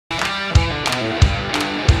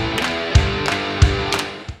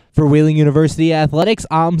For Wheeling University Athletics,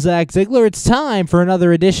 I'm Zach Ziegler. It's time for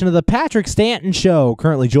another edition of the Patrick Stanton Show.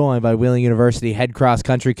 Currently joined by Wheeling University head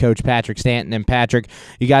cross-country coach Patrick Stanton. And Patrick,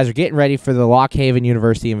 you guys are getting ready for the Lock Haven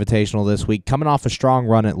University Invitational this week, coming off a strong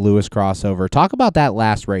run at Lewis Crossover. Talk about that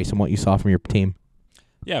last race and what you saw from your team.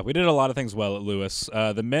 Yeah, we did a lot of things well at Lewis.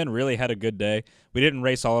 The men really had a good day. We didn't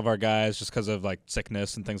race all of our guys just because of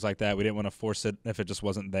sickness and things like that. We didn't want to force it if it just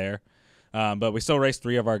wasn't there. But we still raced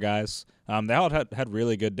 3 of our guys. They all had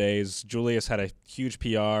really good days. Julius had a huge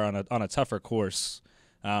PR on a tougher course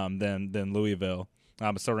than Louisville.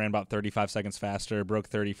 Still ran about 35 seconds faster, broke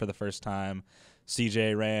 30 for the first time.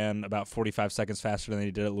 CJ ran about 45 seconds faster than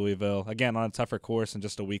he did at Louisville. Again, on a tougher course and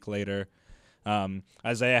just a week later.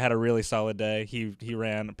 Isaiah had a really solid day. He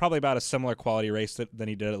ran probably about a similar quality race than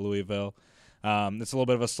he did at Louisville. It's a little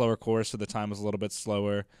bit of a slower course, so the time was a little bit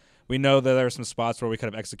slower. We know that there were some spots where we could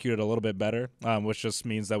have executed a little bit better, which just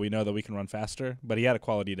means that we know that we can run faster. But he had a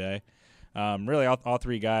quality day. Really, all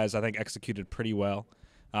 3 guys, I think, executed pretty well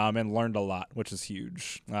and learned a lot, which is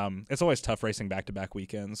huge. It's always tough racing back-to-back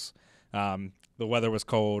weekends. The weather was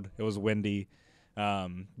cold. It was windy.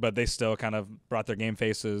 But they still kind of brought their game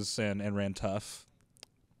faces and ran tough.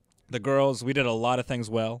 The girls, we did a lot of things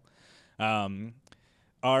well.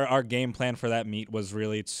 Our game plan for that meet was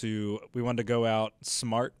really we wanted to go out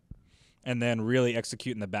smart and then really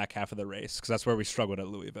execute in the back half of the race, because that's where we struggled at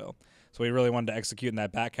Louisville. So we really wanted to execute in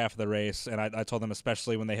that back half of the race, and I told them,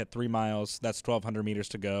 especially when they hit 3 miles, that's 1,200 meters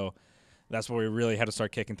to go. That's where we really had to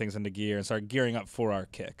start kicking things into gear and start gearing up for our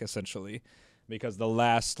kick, essentially, because the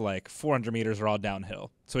last 400 meters are all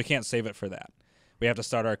downhill. So we can't save it for that. We have to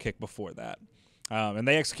start our kick before that. And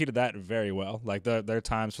they executed that very well. Their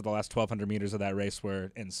times for the last 1,200 meters of that race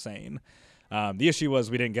were insane. The issue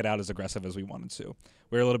was we didn't get out as aggressive as we wanted to.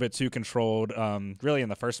 We were a little bit too controlled, really in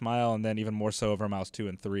the first mile, and then even more so over miles 2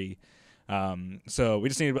 and 3. So we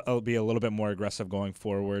just need to be a little bit more aggressive going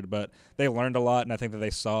forward. But they learned a lot, and I think that they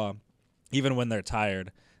saw, even when they're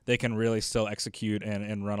tired, they can really still execute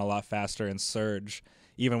and run a lot faster and surge,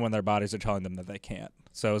 even when their bodies are telling them that they can't.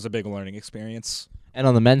 So it was a big learning experience. And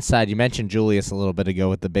on the men's side, you mentioned Julius a little bit ago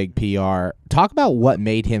with the big PR. Talk about what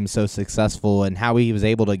made him so successful and how he was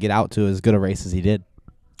able to get out to as good a race as he did.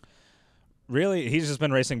 Really, he's just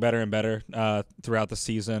been racing better and better throughout the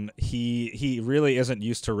season. He really isn't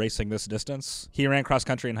used to racing this distance. He ran cross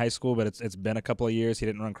country in high school, but it's been a couple of years. He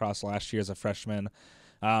didn't run cross last year as a freshman.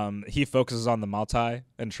 He focuses on the multi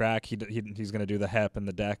and track. He's going to do the HEP and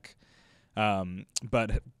the deck.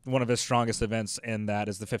 But one of his strongest events in that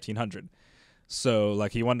is the 1500. So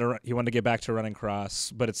he wanted to get back to running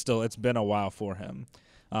cross, but it's been a while for him.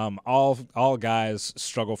 All guys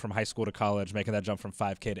struggle from high school to college, making that jump from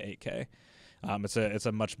 5K to 8K. It's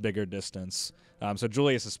a much bigger distance. So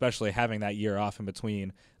Julius, especially having that year off in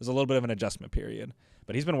between, is a little bit of an adjustment period.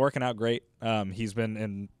 But he's been working out great. He's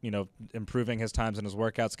been improving his times in his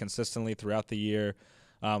workouts consistently throughout the year,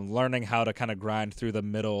 learning how to kind of grind through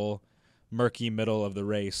the murky middle of the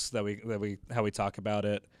race how we talk about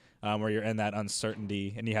it. Where you're in that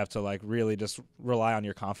uncertainty and you have to really just rely on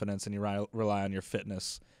your confidence and you rely on your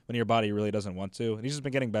fitness when your body really doesn't want to. And he's just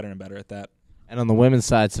been getting better and better at that. And on the women's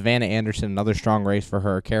side, Savannah Anderson, another strong race for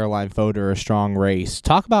her. Caroline Fodor, a strong race.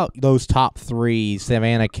 Talk about those top 3,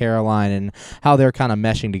 Savannah, Caroline, and how they're kind of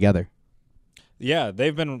meshing together. Yeah,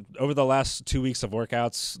 they've been, over the last 2 weeks of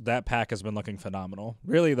workouts, that pack has been looking phenomenal.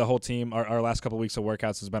 Really, the whole team, our last couple of weeks of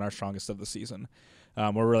workouts has been our strongest of the season.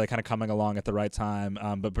 We're really kind of coming along at the right time.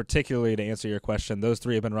 But particularly to answer your question, those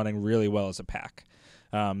 3 have been running really well as a pack.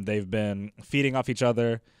 They've been feeding off each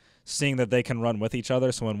other, seeing that they can run with each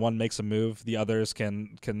other. So when one makes a move, the others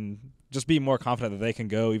can just be more confident that they can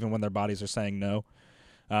go even when their bodies are saying no.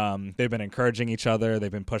 They've been encouraging each other. They've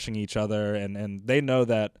been pushing each other. And they know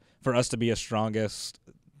that for us to be as strongest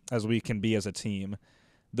as we can be as a team,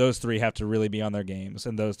 those 3 have to really be on their games.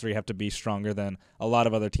 And those 3 have to be stronger than a lot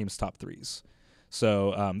of other teams' top 3s.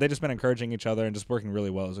 So they've just been encouraging each other and just working really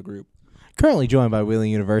well as a group. Currently joined by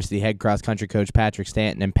Wheeling University head cross-country coach Patrick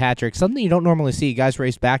Stanton. And Patrick, something you don't normally see, you guys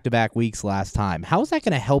raced back-to-back weeks last time. How is that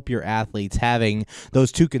going to help your athletes having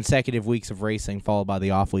those 2 consecutive weeks of racing followed by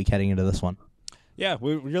the off week heading into this one? Yeah,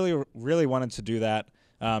 we really wanted to do that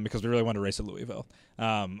because we really wanted to race at Louisville.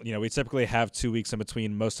 We typically have 2 weeks in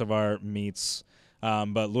between most of our meets,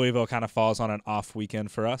 but Louisville kind of falls on an off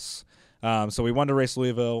weekend for us. So we wanted to race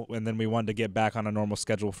Louisville, and then we wanted to get back on a normal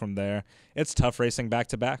schedule from there. It's tough racing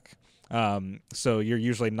back-to-back. So you're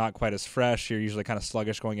usually not quite as fresh. You're usually kind of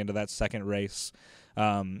sluggish going into that second race.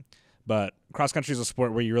 But cross country is a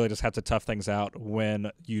sport where you really just have to tough things out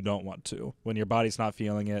when you don't want to, when your body's not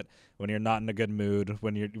feeling it, when you're not in a good mood,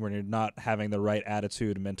 when you're not having the right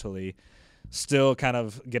attitude mentally. still kind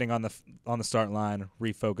of getting on the start line,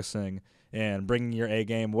 refocusing, and bringing your A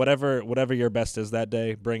game, whatever your best is that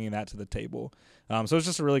day, bringing that to the table. So it's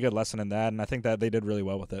just a really good lesson in that, and I think that they did really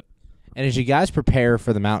well with it. And as you guys prepare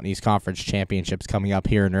for the Mountain East Conference Championships coming up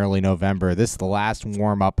here in early November, this is the last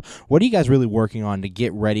warm-up. What are you guys really working on to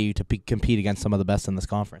get ready to compete against some of the best in this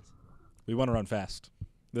conference? We want to run fast.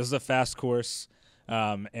 This is a fast course,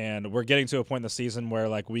 and we're getting to a point in the season where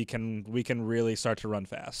like we can really start to run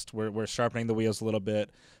fast. We're sharpening the wheels a little bit.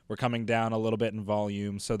 We're coming down a little bit in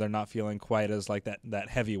volume, so they're not feeling quite as like that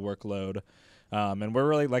heavy workload. And we're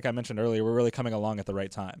really, like I mentioned earlier, we're really coming along at the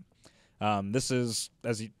right time. This is,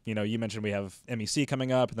 as you mentioned, we have MEC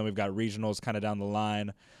coming up, and then we've got regionals kind of down the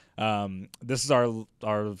line. This is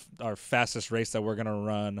our fastest race that we're going to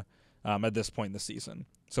run at this point in the season.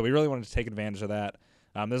 So we really wanted to take advantage of that.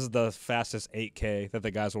 This is the fastest 8K that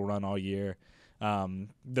the guys will run all year.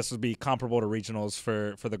 This would be comparable to regionals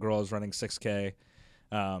for the girls running 6K.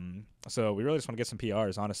 So we really just want to get some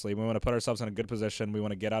PRs, honestly. We want to put ourselves in a good position. We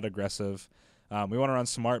want to get out aggressive. We want to run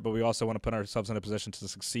smart, but we also want to put ourselves in a position to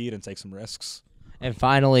succeed and take some risks. And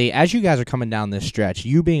finally, as you guys are coming down this stretch,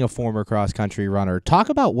 you being a former cross-country runner, talk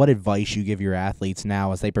about what advice you give your athletes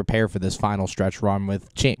now as they prepare for this final stretch run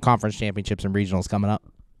with conference championships and regionals coming up.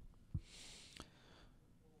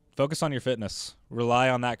 Focus on your fitness. Rely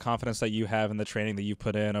on that confidence that you have in the training that you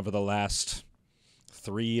put in over the last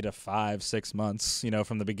 3 to 5, 6 months,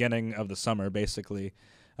 from the beginning of the summer, basically.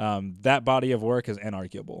 That body of work is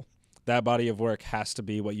inarguable. That body of work has to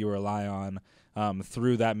be what you rely on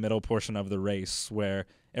through that middle portion of the race where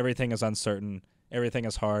everything is uncertain, everything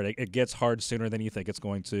is hard. It gets hard sooner than you think it's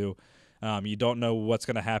going to. You don't know what's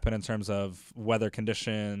going to happen in terms of weather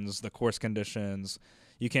conditions, the course conditions.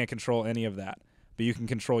 You can't control any of that, but you can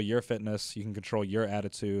control your fitness. You can control your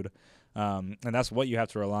attitude. And that's what you have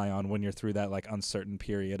to rely on when you're through that like uncertain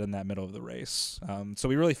period in that middle of the race. So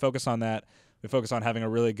we really focus on that. We focus on having a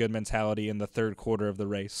really good mentality in the third quarter of the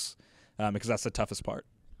race because that's the toughest part.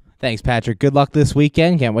 Thanks, Patrick. Good luck this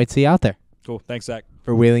weekend. Can't wait to see you out there. Cool. Thanks, Zach.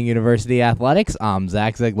 For Wheeling University Athletics, I'm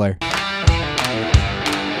Zach Ziegler.